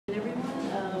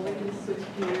switch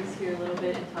gears here a little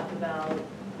bit and talk about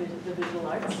the visual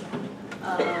arts.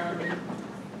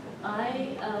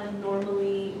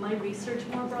 My research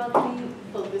more broadly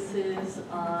focuses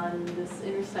on this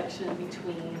intersection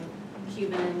between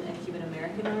Cuban and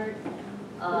Cuban-American art.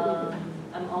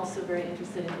 I'm also very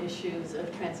interested in issues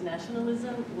of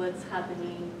transnationalism, what's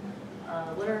happening,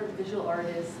 what are visual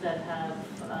artists that have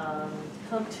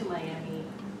come to Miami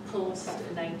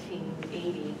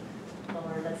post-1980,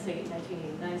 or let's say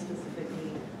 1989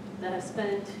 specifically, that have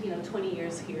spent 20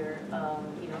 years here. Are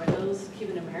those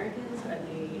Cuban Americans? Are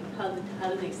they how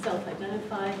do they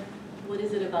self-identify? What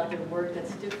is it about their work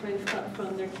that's different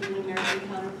from their Cuban American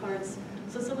counterparts?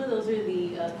 So some of those are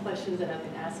the questions that I've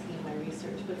been asking in my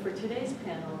research. But for today's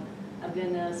panel, I'm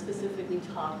going to specifically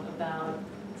talk about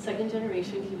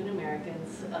second-generation Cuban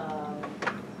Americans.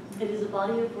 It is a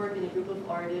body of work and a group of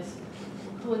artists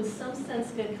who in some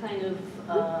sense get kind of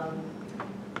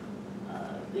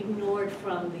ignored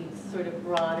from the sort of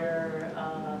broader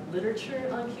literature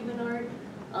on Cuban art.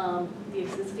 The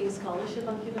existing scholarship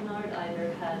on Cuban art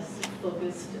either has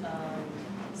focused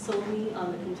solely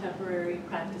on the contemporary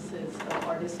practices of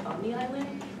artists on the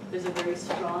island. There's a very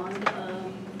strong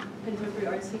contemporary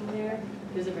art scene there.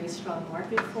 There's a very strong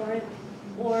market for it.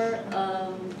 Or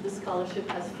the scholarship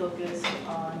has focused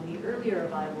on the earlier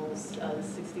revivals, the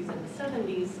 60s and the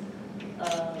 70s,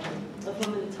 of what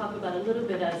I'm going to talk about a little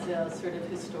bit as a sort of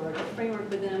historical framework,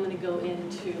 but then I'm going to go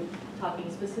into talking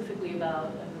specifically about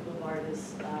a group of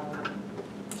artists,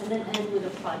 and then end with a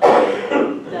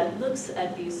project that looks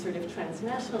at these sort of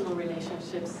transnational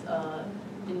relationships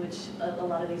in which a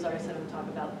lot of these artists that I'm going to talk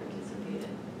about participated.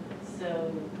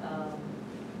 So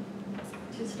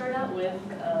to start out with,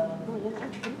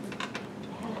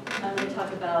 I'm going to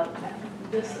talk about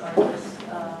this artist.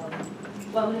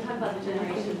 Well, I'm going to talk about the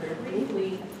generation very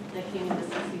briefly that came in the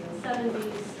 60s and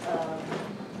 70s.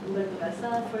 Humberto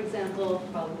Garza, for example,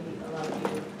 probably a lot of you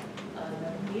know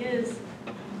who he is,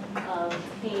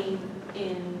 came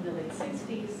in the late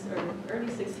 60s or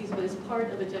early 60s, but is part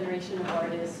of a generation of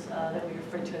artists that we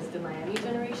refer to as the Miami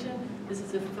generation. This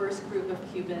is the first group of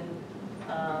Cuban,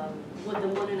 the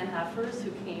 1.5ers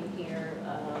who came here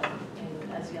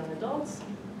as young adults.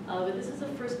 But this is the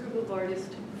first group of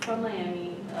artists from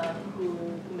Miami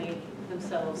who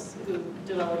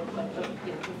develop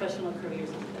professional careers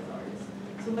as artists.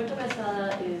 So Humberto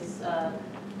Garza is,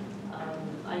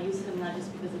 I use him not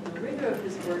just because of the rigor of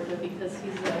his work, but because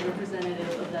he's a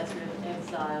representative of that sort of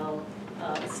exile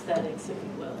aesthetics, if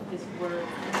you will. His work,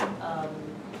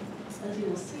 as you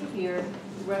will see here,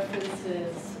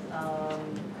 references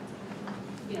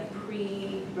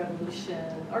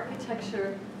pre-revolution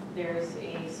architecture. There's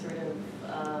a sort of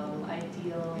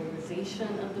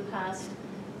idealization of the past,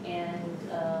 and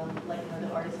like the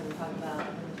artist I'm going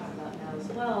to talk about now as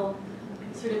well,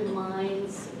 sort of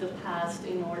mines the past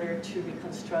in order to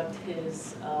reconstruct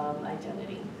his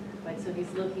identity. Right, so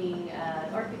he's looking at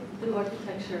through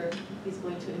architecture. He's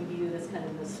going to imbue this kind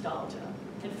of nostalgia,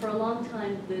 and for a long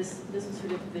time, this was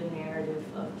sort of the narrative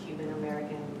of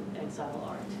Cuban-American exile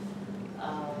art.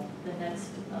 The next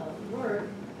work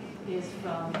is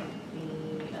from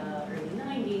the early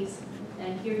 90s,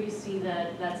 and here you see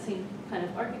that that same kind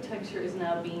of architecture is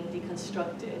now being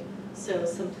deconstructed. So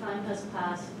some time has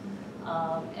passed,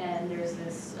 and there's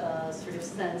this sort of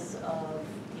sense of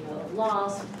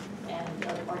loss and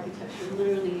of architecture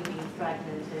literally being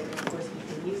fragmented. And of course,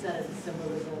 we can use that as a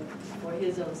symbolism for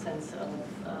his own sense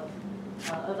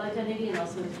of identity and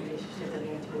also his relationship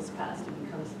again to his past. It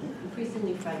becomes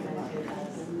increasingly fragmented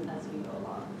as we go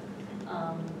along.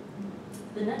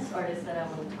 The next artist that I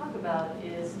want to talk about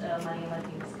is Maria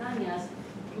Martinez Cañas,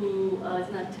 who is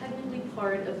not technically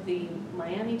part of the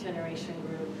Miami generation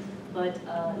group, but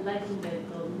like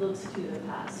Humberto, looks to the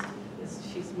past.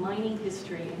 She's mining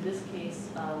history. In this case,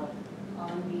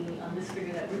 on this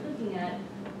figure that we're looking at,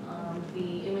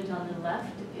 the image on the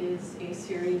left is a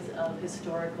series of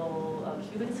historical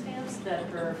Cuban stamps that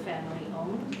her family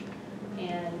owned,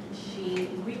 and she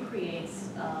recreates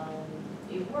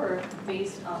a work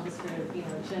based on the sort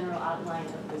of general outline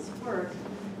of this work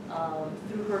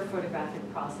through her photographic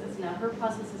process. Now her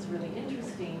process is really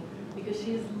interesting because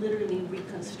she is literally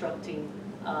reconstructing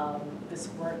this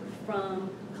work from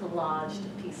collaged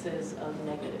pieces of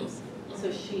negatives.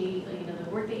 So she, the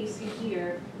work that you see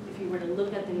here, if you were to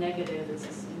look at the negative, it's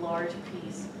this large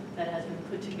piece that has been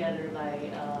put together by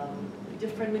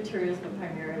different materials, but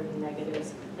primarily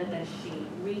negatives, that then she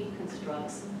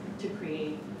reconstructs to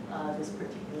create this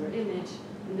particular image.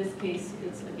 In this case,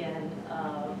 it's again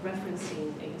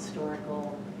referencing a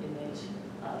historical image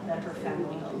that her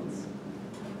family owns.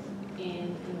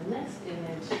 in the next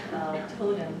image,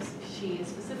 Totems, she is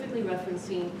specifically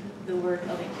referencing the work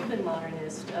of a Cuban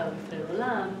modernist, Wilfredo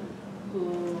Lam,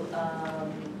 who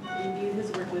imbued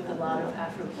his work with a lot of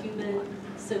Afro-Cuban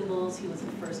symbols. He was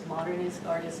the first modernist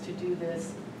artist to do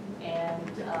this. And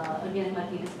again,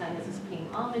 Martinez Cañas is paying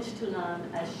homage to Lam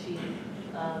as she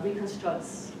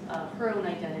reconstructs her own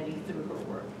identity through her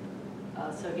work.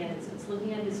 So again, it's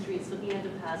looking at history, it's looking at the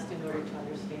past in order to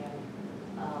understand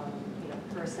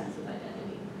her sense of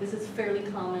identity. This is fairly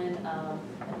common, I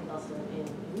think also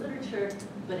in literature,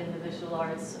 but in the visual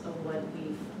arts of what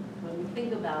we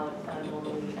think about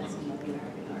normally as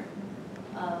Cuban-American art.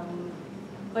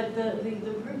 But the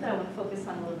group that I want to focus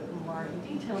on a little bit more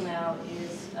in detail now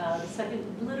is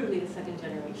literally the second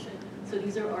generation. So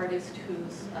these are artists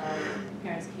whose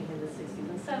parents came in the 60s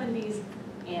and 70s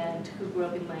and who grew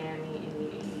up in Miami in the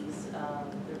 80s.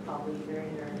 They're probably very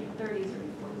in their early 30s,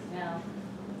 early 40s now.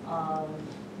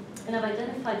 And I've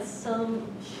identified some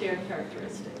shared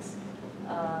characteristics.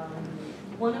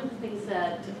 One of the things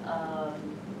that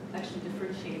actually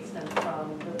differentiates them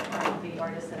from the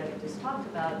artists that I just talked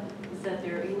about is that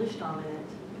they're English dominant.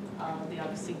 They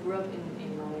obviously grew up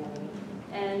in Miami.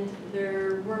 And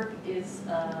their work is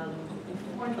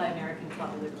informed by American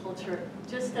popular culture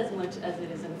just as much as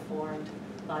it is informed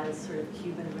by the sort of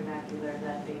Cuban vernacular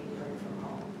that they learn from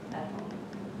home, at home.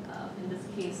 In this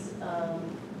case,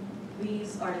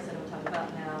 these artists that I'm talking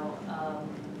about now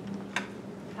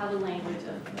have a language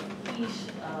of quiche,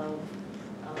 of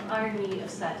irony, of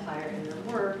satire in their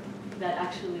work that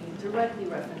actually directly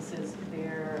references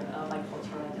their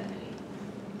bicultural identity.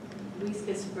 Luis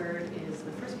Gisbert is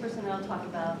the first person I'll talk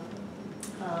about.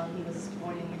 He was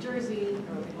born in New Jersey,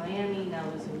 grew up in Miami, now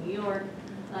lives in New York.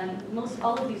 And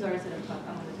all of these artists that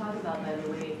I'm going to talk about, by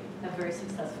the way, have very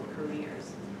successful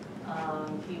careers.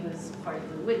 He was part of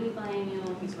the Whitney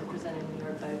Biennial. He's represented in New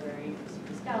York by a very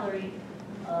prestigious gallery.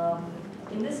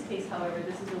 In this case, however,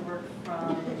 this is a work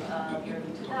from the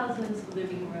early 2000s, the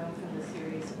living room from the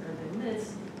series Urban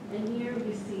Myths. And here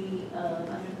we see, I don't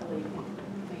know how you can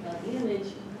make out the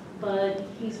image, but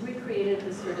he's recreated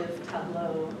this sort of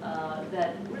tableau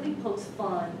that really pokes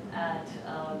fun at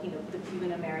the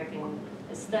Cuban-American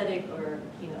aesthetic, or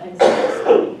exit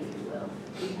aesthetic, if you will.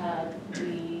 We have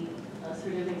the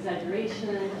sort of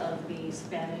exaggeration of the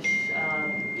Spanish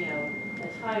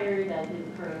attire that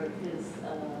his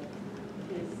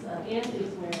aunt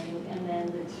is wearing, and then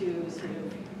the two sort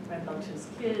of rambunctious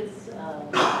kids,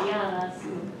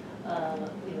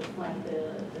 flank the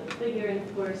figure, and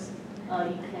of course.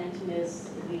 You can't miss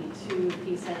the two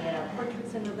quinceañera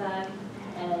portraits in the back,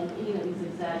 and these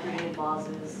exaggerated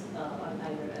vases on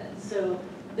either end. So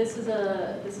this is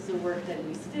a work that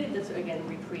Luis did that again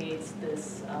recreates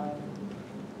this,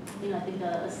 I think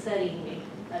a setting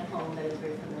at home that is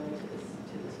very familiar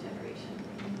to this generation.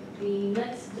 The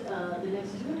next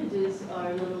two images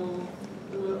are a little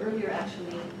earlier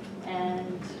actually,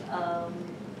 and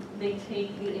they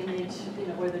take the image,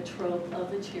 or the trope of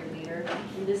the cheerleader.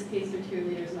 In this case, the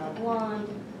cheerleader is not blonde.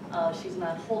 She's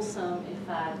not wholesome. In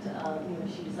fact,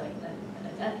 she's like an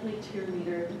ethnic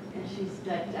cheerleader, and she's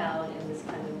decked out in this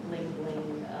kind of bling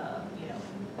bling,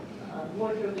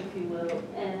 wardrobe, if you will.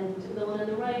 And the one on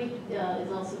the right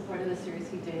is also part of the series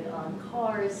he did on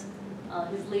cars.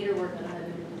 His later work, I don't have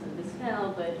images of this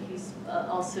now, but he's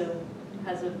also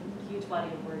has a huge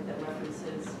body of work that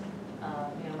references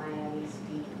Miami's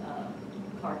deep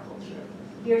car culture.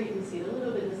 Here you can see it a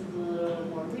little bit. This is a little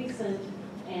more recent,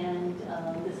 and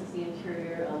this is the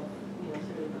interior of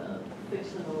sort of a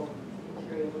fictional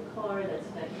interior of a car that's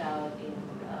decked out in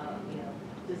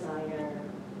designer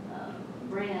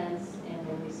brands, and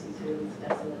then we see sort of this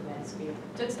desolate landscape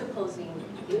juxtaposing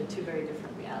two very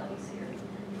different realities here.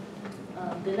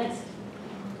 The next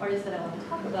artist that I want to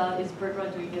talk about is Bert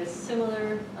Rodriguez.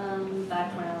 Similar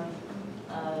background.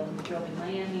 Grew up in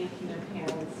Miami, Cuban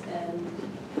parents, and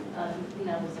he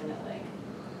now lives in LA.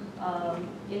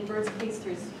 In Bert's case,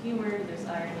 there's humor, there's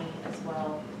irony as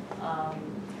well.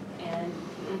 And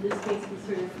in this case, he's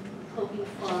sort of poking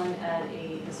fun at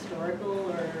a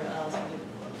historical or sort of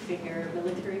figure,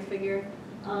 military figure.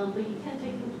 But you can't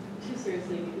take him too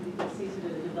seriously because you can see sort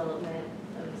of the development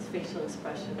of his facial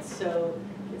expressions. So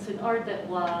it's an art that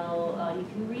while you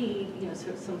can read,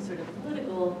 some sort of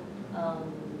political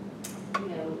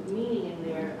meaning in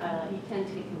there, you can't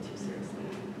take him too seriously.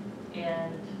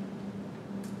 And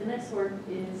the next work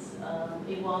is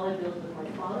a wall I built with my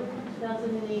father in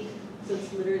 2008. So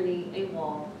it's literally a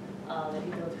wall that he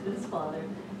built with his father.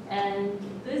 And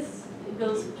this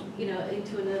goes,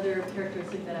 into another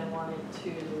characteristic that I wanted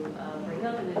to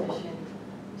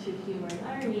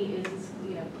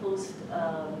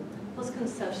post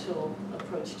post-conceptual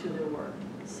approach to their work.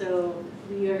 So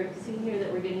we are seeing here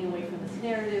that we're getting away from this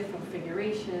narrative, from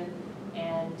figuration,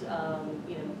 and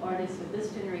artists of this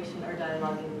generation are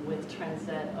dialoguing with trends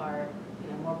that are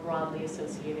more broadly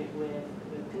associated with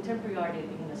contemporary art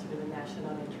in a sort of a national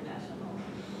and international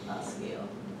scale.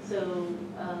 So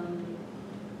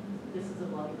this is a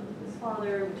blog of his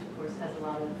father, which of course has a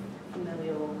lot of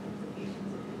familial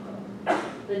implications, if you will.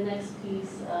 The next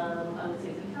piece, I would say,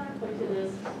 is a counterpoint to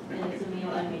this, and it's a meal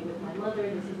I made with my mother.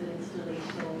 This is an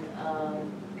installation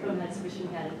from an exhibition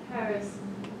we had in Paris.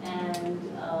 And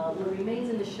what remains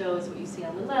in the show is what you see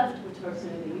on the left, which are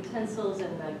sort of the utensils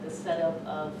and the setup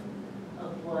of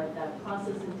what that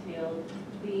process entailed.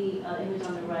 The image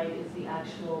on the right is the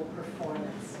actual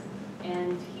performance.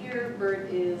 And here, Bert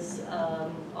is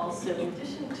also, in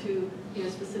addition to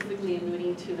specifically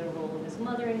alluding to the role of his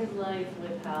mother in his life,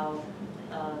 with how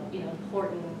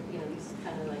important these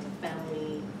kind of like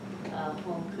family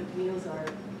home cooked meals are.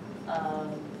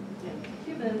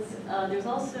 Cubans, there's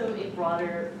also a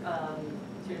broader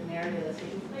sort of narrative that's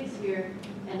taking place here,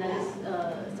 and that is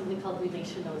something called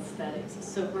relational aesthetics.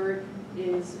 So Bert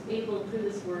is able, through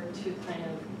this work, to kind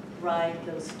of ride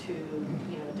those two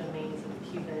domains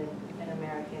of Cuban and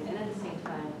American, and at the same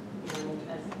time,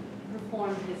 as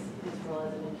perform his role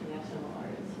as an international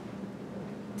artist.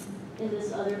 In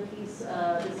this other piece,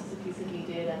 this is a piece that he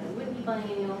did at the Whitney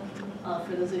Biennial.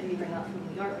 For those of you who are not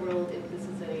from the art world, this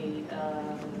is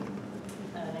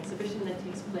an exhibition that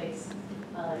takes place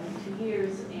in 2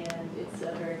 years, and it's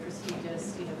very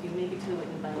prestigious. If you make it to the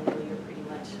Whitney Biennial, you're pretty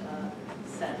much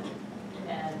set.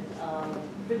 And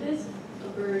for this,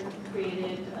 Bert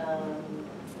created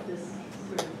this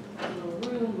sort of little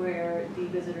room where the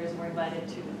visitors were invited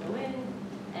to go in,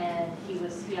 and he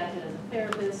acted as a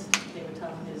therapist. They would tell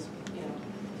him his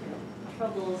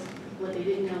troubles. What they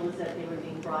didn't know was that they were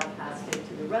being broadcasted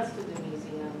to the rest of the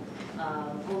museum.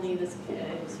 Only this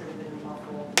kid was sort of in a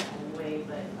muffled kind of way,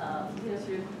 but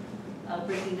sort of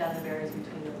breaking down the barriers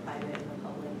between the private and the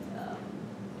public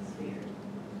sphere.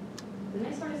 The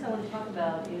next artist I want to talk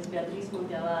about is Beatriz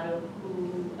Monteavaro,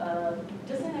 who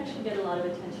doesn't actually get a lot of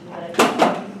attention, but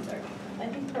I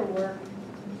think her work.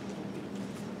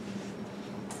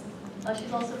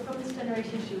 She's also from this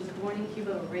generation. She was born in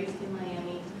Cuba, raised in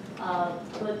Miami.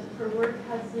 But her work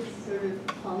has this sort of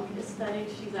punk aesthetic.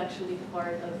 She's actually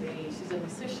she's a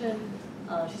musician,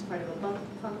 she's part of a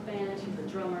punk band, she's a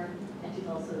drummer, and she's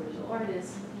also a visual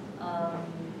artist. I'm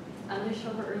going to show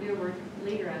her earlier work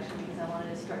later, actually, because I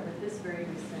wanted to start with this very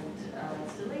recent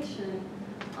installation,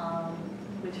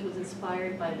 which was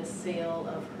inspired by the sale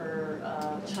of her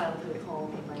childhood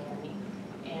home in Miami.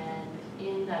 And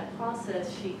in that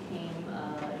process, she came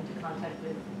into contact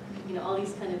with all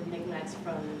these kind of knickknacks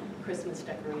from Christmas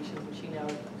decorations, which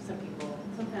some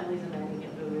families in Miami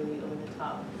get really over the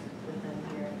top with them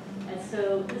here. And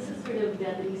so this is sort of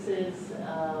Beatriz's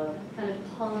kind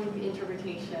of punk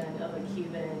interpretation of a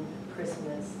Cuban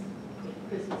Christmas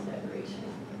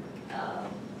decoration.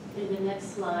 In the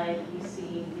next slide, you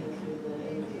see sort of the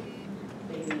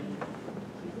baby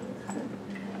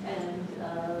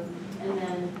and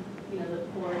then the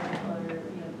pork or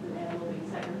the animal being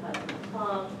sacrificed on the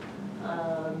top.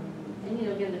 And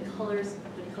again, the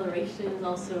coloration is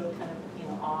also kind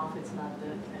of off. It's not the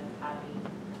kind of happy,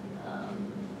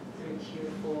 sort of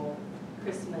cheerful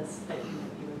Christmas that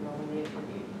you would normally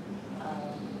attribute.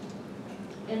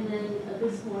 And then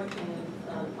this more kind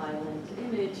of violent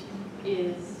image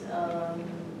is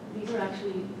these are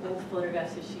actually old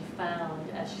photographs that she found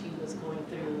as she was going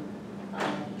through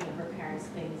her parents'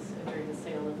 things during the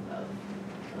sale of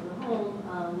the home,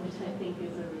 which I think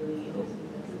is a really interesting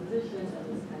juxtaposition of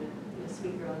this kind of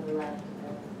speaker on the left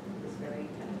and this very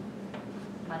kind of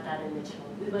matar and Mitchell.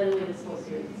 By the way, this whole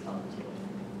series is called Mitchell.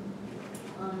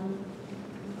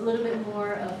 A little bit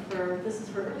more of her, this is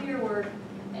her earlier work,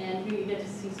 and here you get to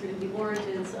see sort of the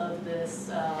origins of this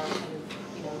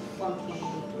kind of funky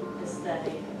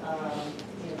aesthetic,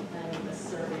 kind of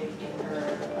acerbic in her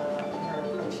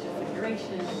approach to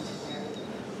figuration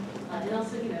and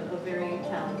also a very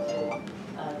talented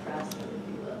craftsman, if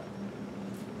you will.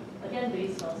 Again,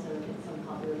 based also in some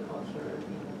popular culture,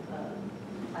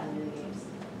 pioneer games.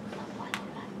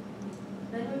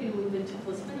 Then we're going to move into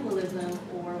post-minimalism,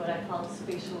 or what I call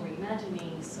spatial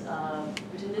reimaginings,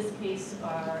 which in this case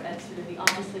are at sort of the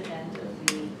opposite end of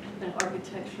the kind of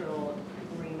architectural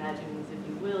reimaginings, if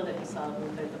you will, that you saw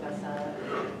with Humberto Casada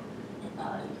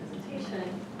in the presentation.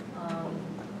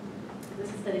 This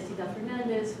is Teresita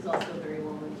Fernandez, who's also a very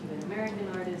well-known Cuban-American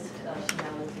artist. She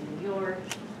now lives in New York.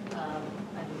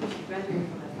 I believe she graduated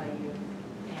from FIU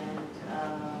and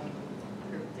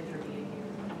did her BA here.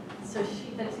 So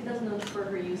Teresita's known for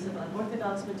her use of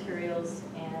unorthodox materials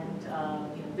and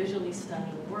visually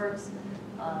stunning works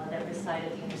that reside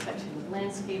at the intersection of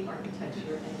landscape,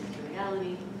 architecture, and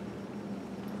materiality.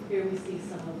 Here we see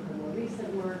some of her more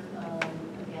recent work.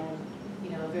 Again,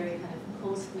 a very kind of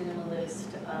post-minimalist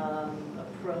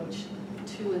approach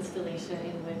to installation,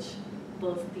 in which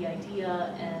both the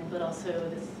idea but also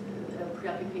this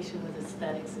preoccupation with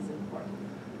aesthetics is important.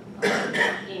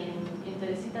 In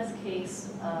Teresita's case,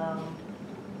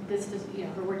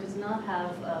 her work does not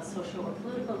have social or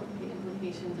political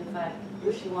implications. In fact,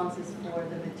 what she wants is for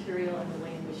the material and the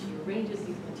way in which she arranges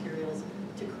these materials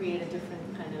to create a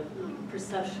different kind of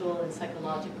perceptual and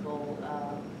psychological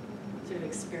sort of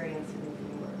experience in the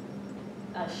viewer.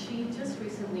 She just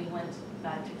recently went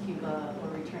back to Cuba, or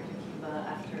returned to Cuba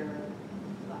after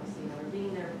obviously never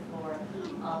being there before.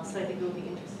 So I think it will be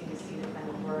interesting to see the kind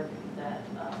of work that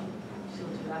she'll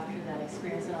do after that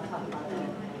experience, and I'll talk about that a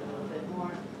little bit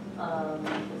more.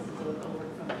 This is a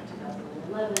work from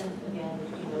 2011. Again,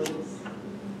 you notice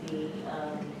the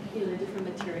different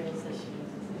materials that she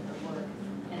uses in her work,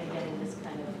 and again in this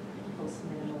kind of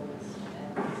post-minimalist and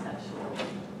conceptual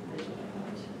visual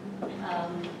approach.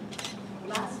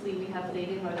 Lastly, we have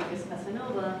Leiden Rodriguez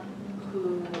Casanova,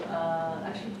 who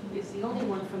actually is the only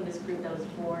one from this group that was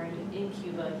born in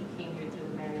Cuba. He came here through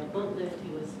the Mariel boat lift.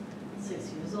 He was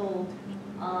 6 years old.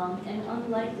 And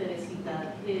unlike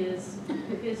Teresita, his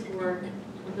work,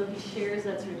 although he shares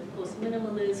that sort of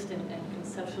post-minimalist and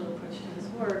conceptual approach to his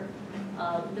work,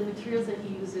 the materials that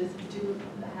he uses do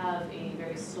have a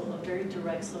very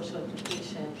direct social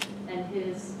implication. And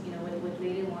what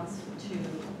Leiden wants to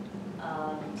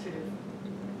sort of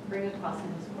bring across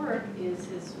in his work is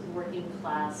his working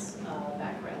class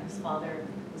background. His father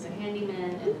was a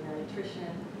handyman and an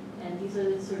electrician, and these are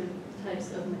the sort of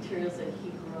types of materials that he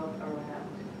grew up around.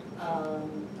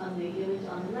 On the image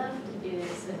on the left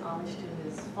is an homage to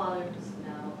his father, who's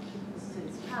now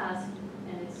since passed,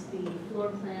 and it's the floor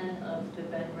plan of the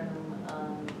bedroom,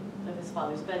 of his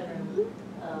father's bedroom,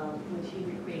 which he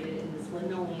recreated in this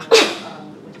linoleum,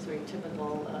 which is very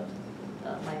typical of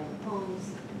Miami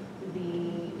homes. The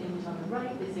image on the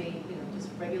right is a just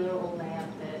regular old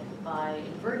lamp that, by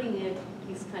inverting it,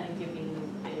 he's kind of giving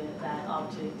that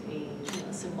object a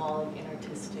symbolic and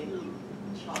artistic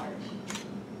charge.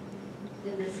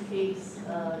 In this case,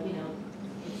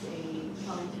 it's a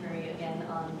commentary again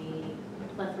on the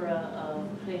plethora of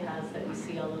rejas that we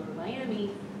see all over Miami.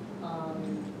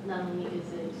 Not only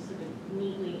is it sort of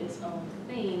neatly its own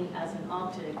thing as an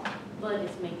object, but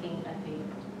it's making, I think,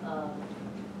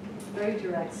 very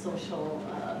direct social,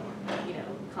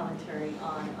 commentary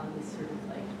on this sort of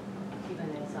like Cuban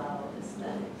exile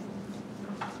aesthetic.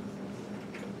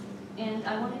 And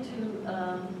I wanted to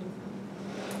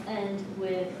end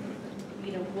with,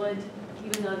 even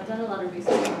though I've done a lot of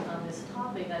research on this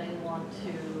topic, I didn't want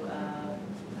to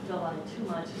dwell on it too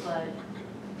much, but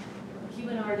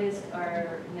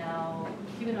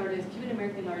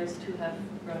Cuban-American artists who have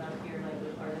grown up here, like the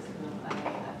artists who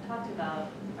I've talked about,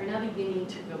 are now beginning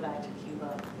to go back to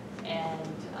Cuba.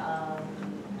 And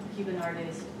Cuban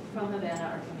artists from Havana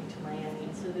are coming to Miami.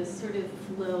 And so this sort of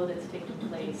flow that's taking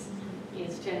place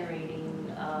is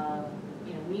generating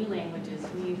new languages,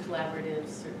 new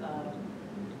collaboratives,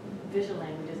 visual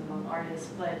languages among artists.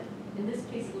 But in this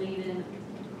case, Leiden,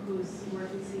 whose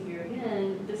work we see here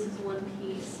again, this is one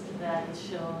piece that is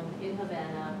shown in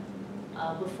Havana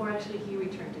before actually he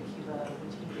returned to Cuba,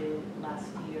 which he did last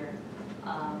year.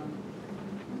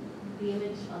 The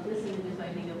image on this image is by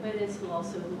Emilio Perez, who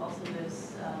also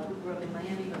lives, who grew up in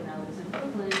Miami but now lives in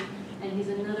Brooklyn, and he's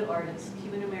another artist,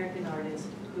 Cuban-American artist,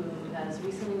 who has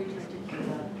recently returned to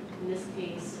Cuba. In this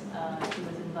case, he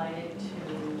was invited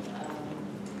to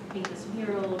paint this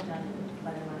mural down in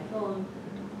Barrio Malecon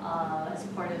as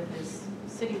part of this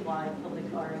citywide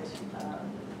public art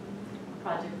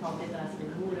project called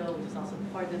Pt.3, which is also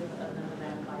part of the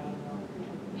Havana Biennial.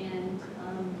 And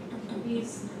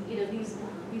these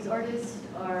artists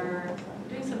are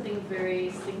doing something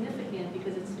very significant,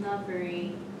 because it's not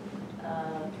very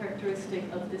characteristic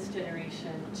of this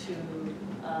generation to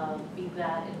be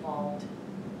that involved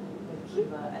with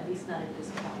Cuba, at least not at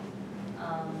this point.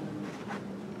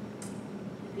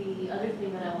 The other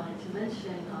thing that I wanted to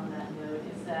mention on that note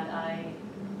is that I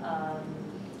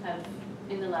have,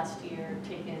 in the last year,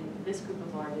 taken this group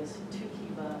of artists to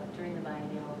Cuba during the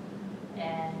biennial,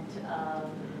 and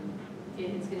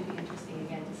it's going to be interesting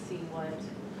again to see what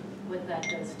that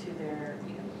does to their,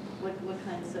 what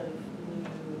kinds of new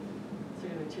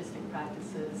sort of artistic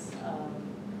practices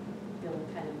they'll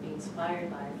kind of be inspired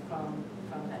by from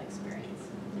that experience.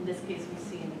 In this case, we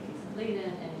see in the case of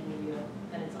Leiden and Emilio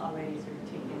that it's already sort of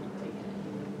taken a new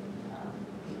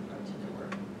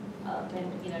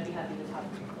And I'd be happy to talk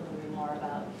a little bit more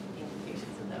about the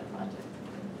implications of that project.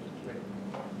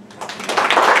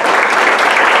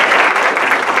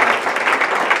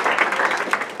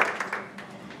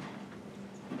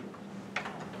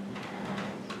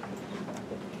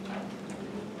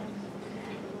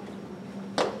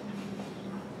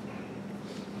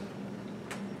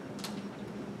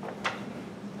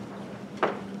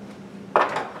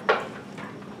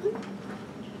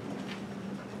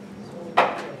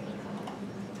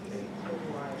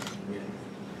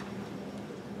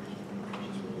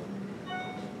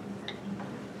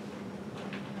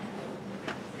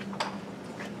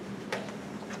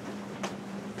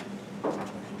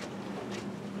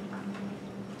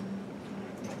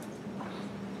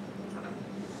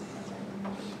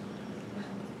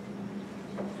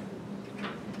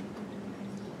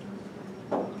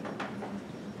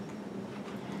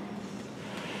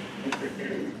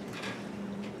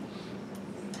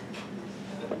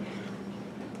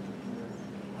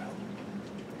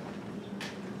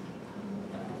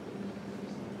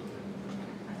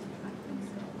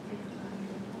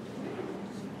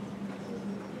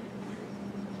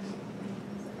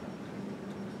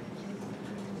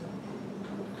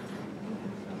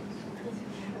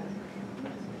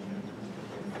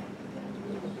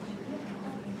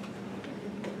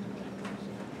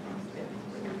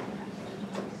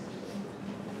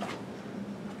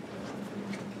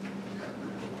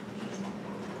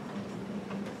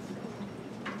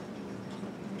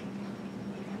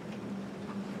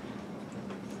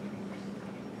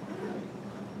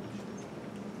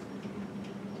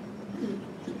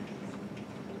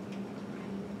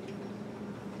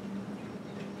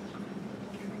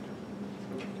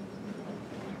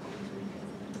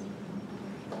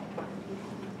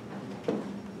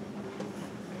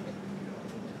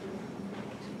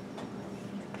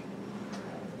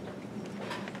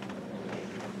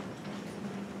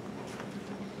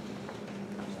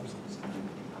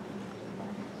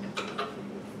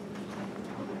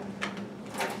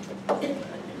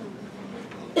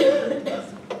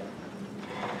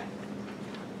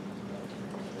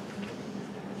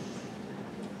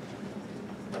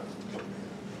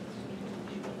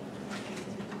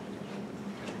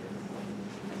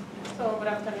 So good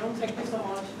afternoon. Thank you so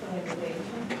much for the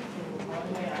invitation to all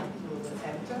the way up to the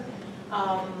center.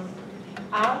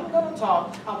 I'm going to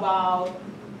talk about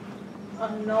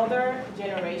another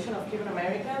generation of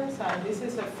Cuban-Americans, and this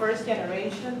is the first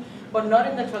generation, but not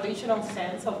in the traditional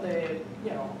sense of the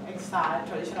exile,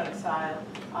 traditional exile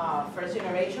first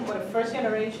generation, but the first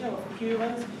generation of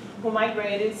Cubans who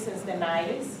migrated since the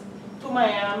 90s to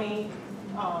Miami,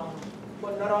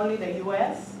 but not only the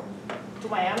U.S., to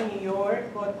Miami, New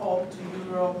York, but up to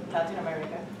Europe, Latin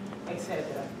America, etc.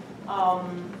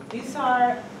 These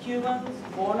are Cubans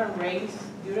born and raised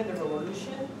during the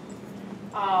revolution,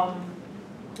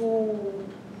 who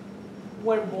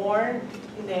were born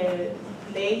in the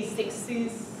late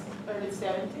 60s, early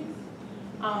 70s,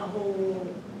 and who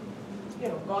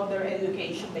got their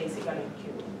education basically in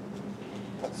Cuba.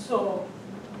 So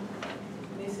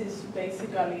this is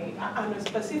basically, and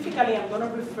specifically I'm going to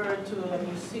refer to the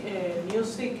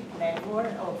music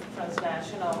network of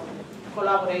transnational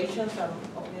collaborations and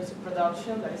of music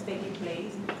production that is taking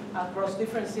place across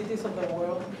different cities of the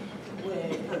world,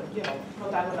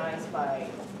 protagonized by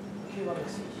Cuban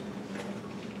musicians.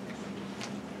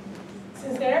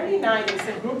 Since the early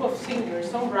 90s, a group of singers,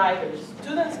 songwriters,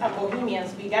 students, and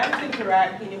bohemians began to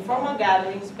interact in informal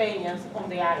gatherings, peñas on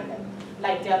the island,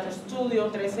 like Teatro Studio,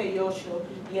 13 y 8,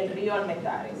 y El Río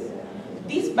Almendares.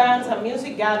 These bands and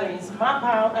music gatherings map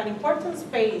out an important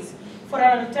space for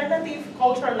an alternative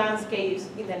cultural landscapes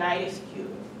in the 90s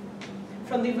Cuba.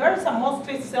 From diverse and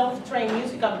mostly self-trained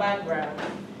musical backgrounds,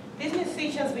 these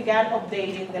musicians began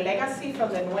updating the legacy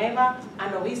from the Nueva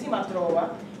and Novísima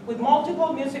Trova with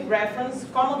multiple music references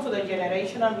common to the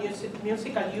generational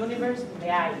musical universe in the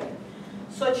island,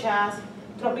 such as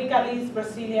tropicalist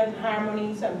Brazilian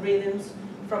harmonies and rhythms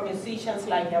from musicians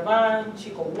like Yavan,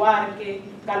 Chico Buarque,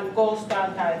 Gal Costa,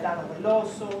 and Caetano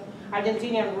Veloso,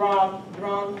 Argentinian rock,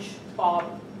 grunge,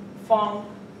 pop, funk,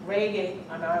 reggae,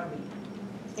 and R&B.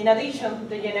 In addition,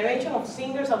 the generation of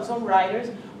singers and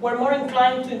songwriters were more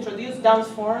inclined to introduce dance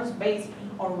forms based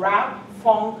on rap,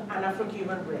 funk, and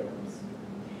Afro-Cuban rhythms.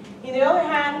 On the other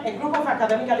hand, a group of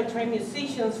academically trained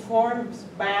musicians formed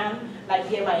bands like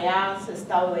Yemayas,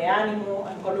 Estado de Ánimo,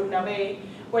 and Columna B,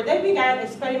 where they began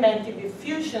experimenting with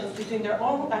fusions between their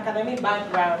own academic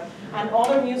background and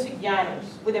other music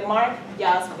genres with a marked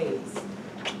jazz base.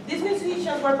 These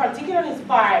musicians were particularly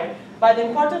inspired by the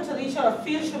important tradition of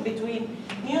fusion between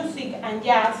music and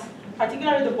jazz,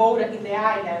 particularly the boda in the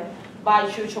island, by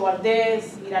Chucho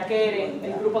Valdés, Iraquere,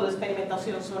 el grupo de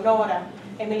experimentación sonora,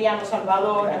 Emiliano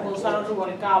Salvador, and Gonzalo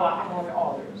Rubalcaba, among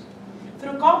others.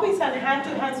 Through copies and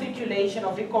hand-to-hand circulation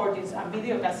of recordings and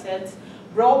video cassettes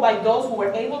brought by those who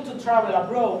were able to travel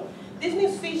abroad, these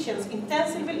musicians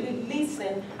intensively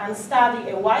listen and study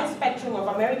a wide spectrum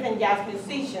of American jazz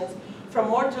musicians, from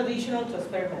more traditional to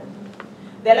experimental.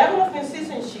 The level of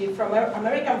musicianship from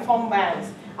American funk bands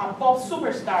and pop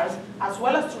superstars, as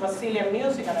well as to Brazilian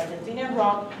music and Argentinian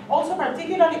rock, also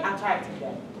particularly attracted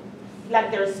them,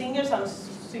 like their singers and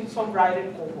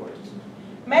songwriter cohorts.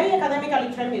 Many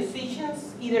academically trained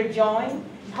musicians either joined,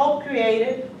 helped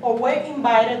create, or were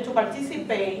invited to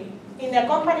participate in the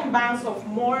accompanying bands of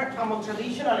more and more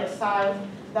traditional exiles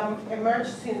that emerged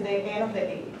since the end of the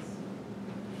 80s.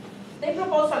 They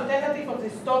propose alternative of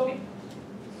dystopic,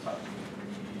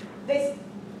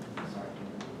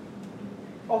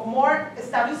 of more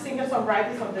established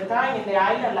singer-songwriters of the time in the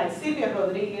island, like Silvio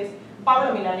Rodriguez,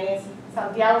 Pablo Milanés,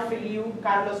 Santiago Filiu,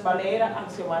 Carlos Valera, and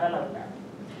Xiomara Laura.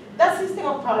 That system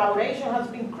of collaboration has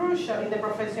been crucial in the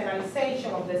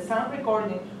professionalization of the sound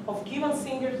recording of Cuban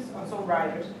singers and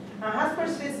songwriters, and has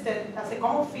persisted as a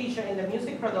common feature in the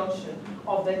music production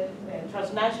of the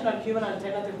transnational Cuban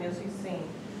alternative music scene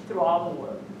throughout the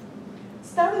world.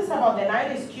 Studies about the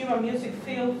 90s Cuban music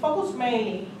field focus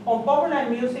mainly on popular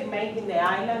music made in the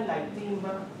island, like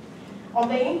timba, on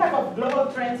the impact of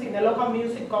global trends in the local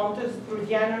music context through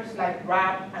genres like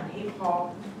rap and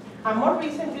hip-hop, and more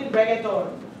recently reggaeton,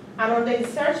 and on the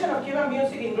insertion of Cuban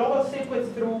music in global circuits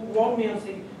through world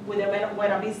music with the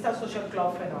Buena Vista Social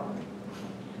Club phenomenon.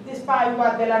 Despite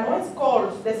what Delanois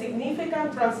calls the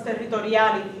significant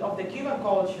transterritoriality of the Cuban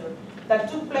culture that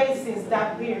took place since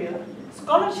that period,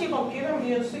 scholarship on Cuban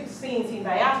music scenes in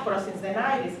diaspora since the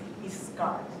 90s is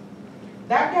scarce.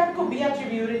 That gap could be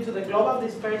attributed to the global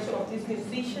dispersion of these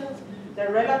musicians,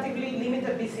 their relatively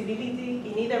limited visibility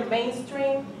in either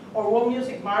mainstream or world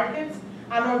music markets,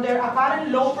 and on their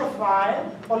apparent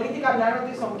low-profile political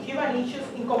narratives on Cuban issues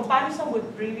in comparison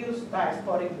with previous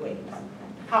diasporic waves.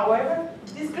 However,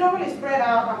 this globally spread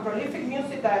out and prolific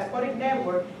music diasporic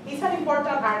network is an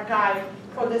important archive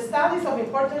for the studies of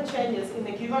important changes in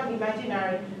the Cuban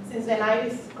imaginary since the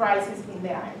 90s crisis in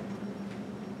the island.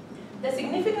 The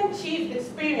significant shift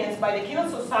experienced by the Cuban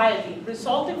society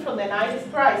resulting from the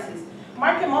 90s crisis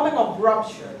marked a moment of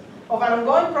rupture, of an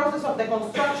ongoing process of the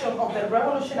construction of the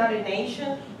revolutionary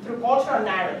nation through cultural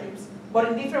narratives, but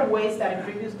in different ways than in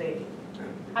previous decades.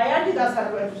 I argue that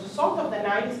as a result of the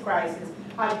 90s crisis,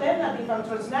 alternative and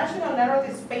transnational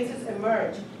narrative spaces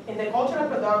emerge in the cultural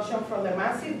production from the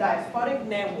massive diasporic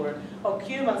network of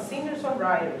Cuban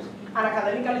singer-songwriters and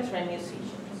academically trained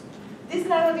musicians. These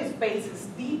narrative spaces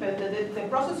deepen the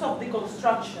process of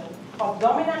deconstruction of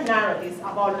dominant narratives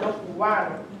about lo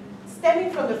cubano,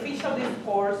 stemming from the official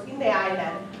discourse in the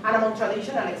island and among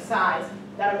traditional exiles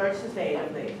that emerged since the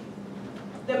 80s.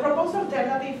 The proposed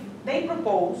alternative, they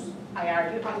propose, I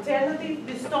argue, alternative,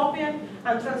 dystopian,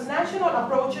 and transnational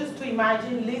approaches to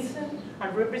imagine, listen,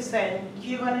 and represent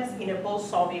Cubanness in a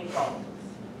post-Soviet context.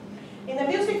 In the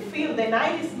music field, the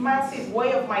 90s massive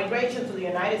wave of migration to the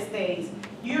United States,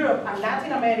 Europe, and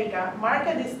Latin America mark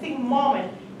a distinct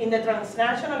moment in the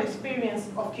transnational experience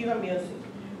of Cuban music,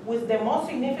 with the most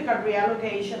significant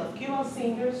reallocation of Cuban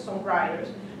singers, songwriters,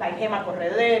 like Gema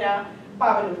Corredera,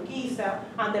 Pavel Urquiza,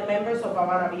 and the members of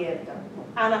Habana Abierta,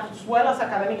 and as well as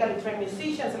academically trained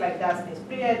musicians like Dasnis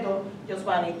Prieto,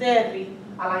 Josvani Terry,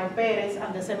 Alain Perez,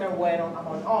 and December Bueno,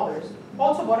 among others,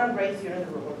 also born and raised during the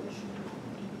revolution.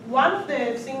 One of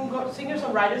the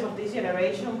singer-songwriters of this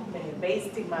generation,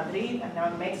 based in Madrid and now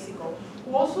in Mexico,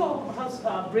 who also has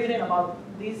written about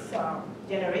this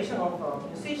generation of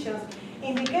musicians,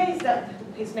 indicates that,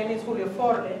 his name is Julio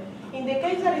Forle,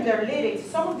 indicates that in their lyrics,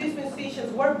 some of these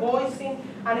musicians were voicing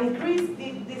an increased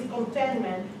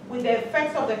discontentment with the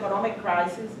effects of the economic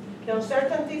crisis, the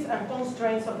uncertainties and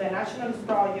constraints of the nationalist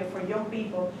project for young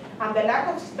people, and the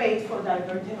lack of space for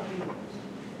divergent opinions.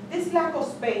 This lack of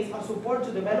space and support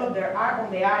to develop their art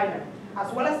on the island,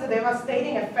 as well as the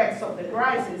devastating effects of the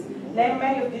crisis, led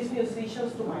many of these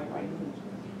musicians to migrate.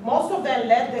 Most of them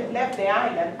left the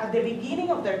island at the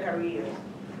beginning of their careers,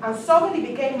 and suddenly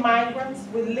became migrants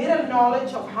with little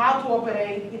knowledge of how to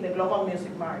operate in the global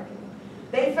music market.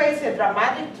 They faced a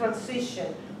dramatic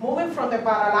transition, moving from the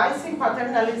paralyzing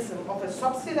paternalism of a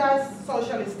subsidized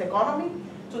socialist economy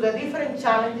to the different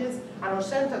challenges and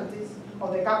uncertainties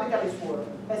of the capitalist world,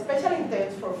 especially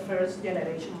intense for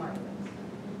first-generation migrants.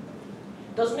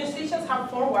 Those musicians have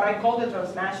formed what I call the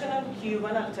transnational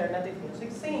Cuban alternative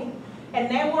music scene, a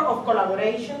network of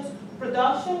collaborations,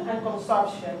 production, and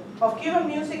consumption of Cuban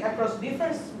music across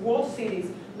different world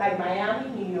cities like Miami,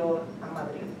 New York, and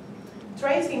Madrid.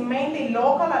 Tracing mainly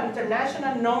local and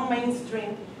international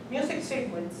non-mainstream music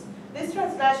circuits, this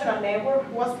transnational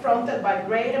network was prompted by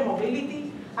greater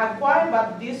mobility acquired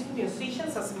by these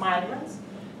musicians as migrants,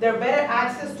 their better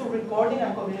access to recording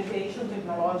and communication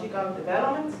technological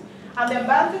developments, and the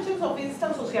advantages of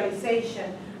instant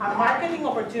socialization and marketing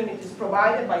opportunities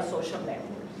provided by social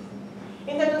networks.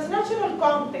 In the transnational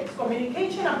context,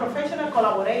 communication and professional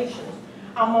collaborations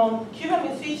among Cuban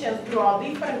musicians throughout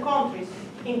different countries,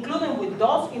 including with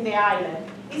those in the island,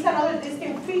 is another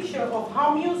distinct feature of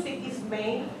how music is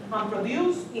made and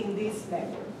produced in this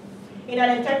network. In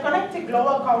an interconnected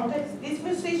global context, these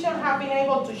musicians have been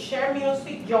able to share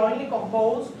music, jointly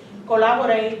compose,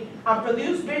 collaborate, and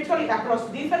produce virtually across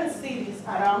different cities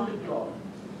around the globe.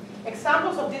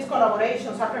 Examples of these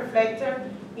collaborations are reflected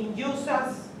in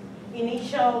Yusa's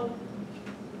initial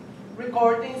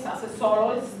recordings as a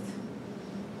soloist.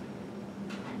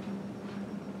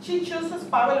 She chooses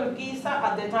Pavel Urquiza,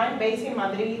 at the time based in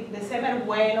Madrid, December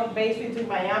Bueno, based between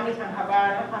Miami and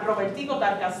Havana, and Robertico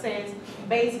Tarcases,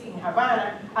 based in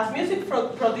Havana, as music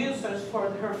producers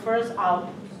for her first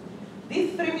albums.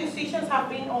 These three musicians have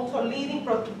been also leading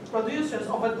producers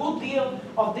of a good deal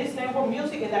of this network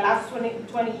music in the last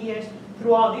 20 years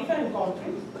throughout different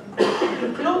countries,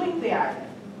 including the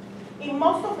island. In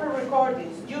most of her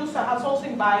recordings, Yusa has also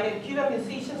invited Cuban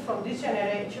musicians from this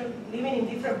generation living in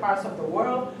different parts of the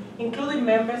world, including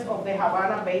members of the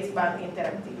Havana-based band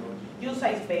Interactivo.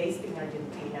 Yusa is based in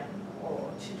Argentina,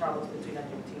 or she travels between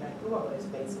Argentina and Cuba, but is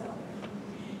based now.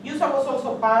 Yusa was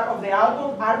also part of the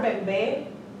album Arben B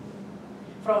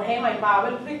from Gema y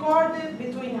Pavel, recorded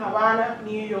between Havana,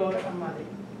 New York, and Madrid.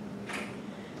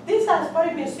 These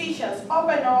diasporic musicians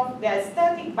open up the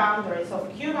aesthetic boundaries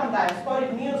of Cuban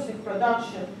diasporic music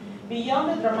production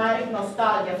beyond the dramatic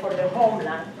nostalgia for the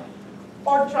homeland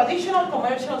or traditional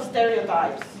commercial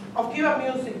stereotypes of Cuban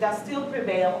music that still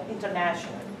prevail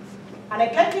internationally. An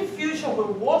eclectic fusion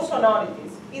with world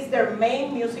sonorities is their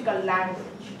main musical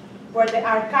language, where the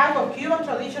archive of Cuban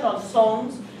traditional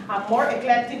songs and more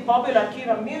eclectic popular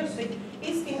Cuban music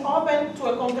is open to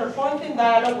a counterpointing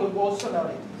dialogue with world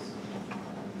sonorities.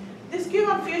 This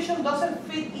Cuban fusion doesn't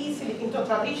fit easily into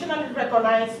traditionally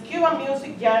recognized Cuban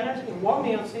music genres in world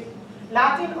music,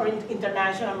 Latin or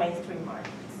international mainstream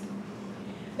markets.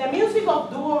 The music of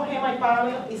duo Gema y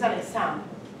Pavel is an example.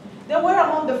 They were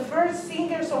among the first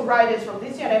singer-songwriters from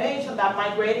this generation that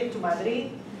migrated to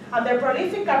Madrid, and their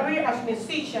prolific career as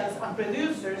musicians and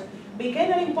producers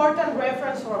became an important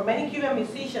reference for many Cuban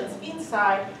musicians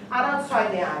inside and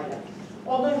outside the island.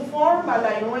 Although informed by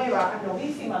La Nueva and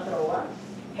Novísima Trova,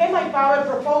 Gema y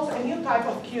Pavel proposed a new type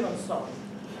of Cuban song.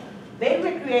 They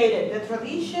recreated the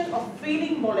tradition of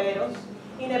filling boleros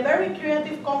in a very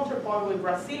creative counterpoint with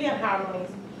Brazilian harmonies,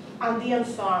 Andean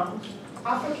songs,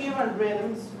 Afro-Cuban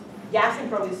rhythms, jazz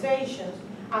improvisations,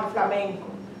 and flamenco,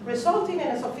 resulting in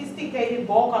a sophisticated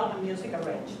vocal and music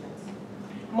arrangements.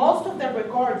 Most of their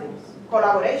recordings,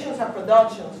 collaborations, and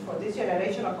productions for this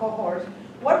generation of cohorts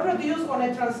were produced on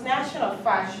a transnational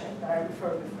fashion that I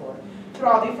referred before,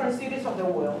 throughout different cities of the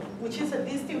world, which is a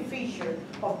distinct feature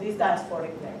of this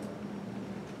diasporic network.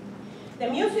 The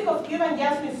music of Cuban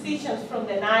jazz musicians from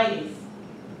the 90s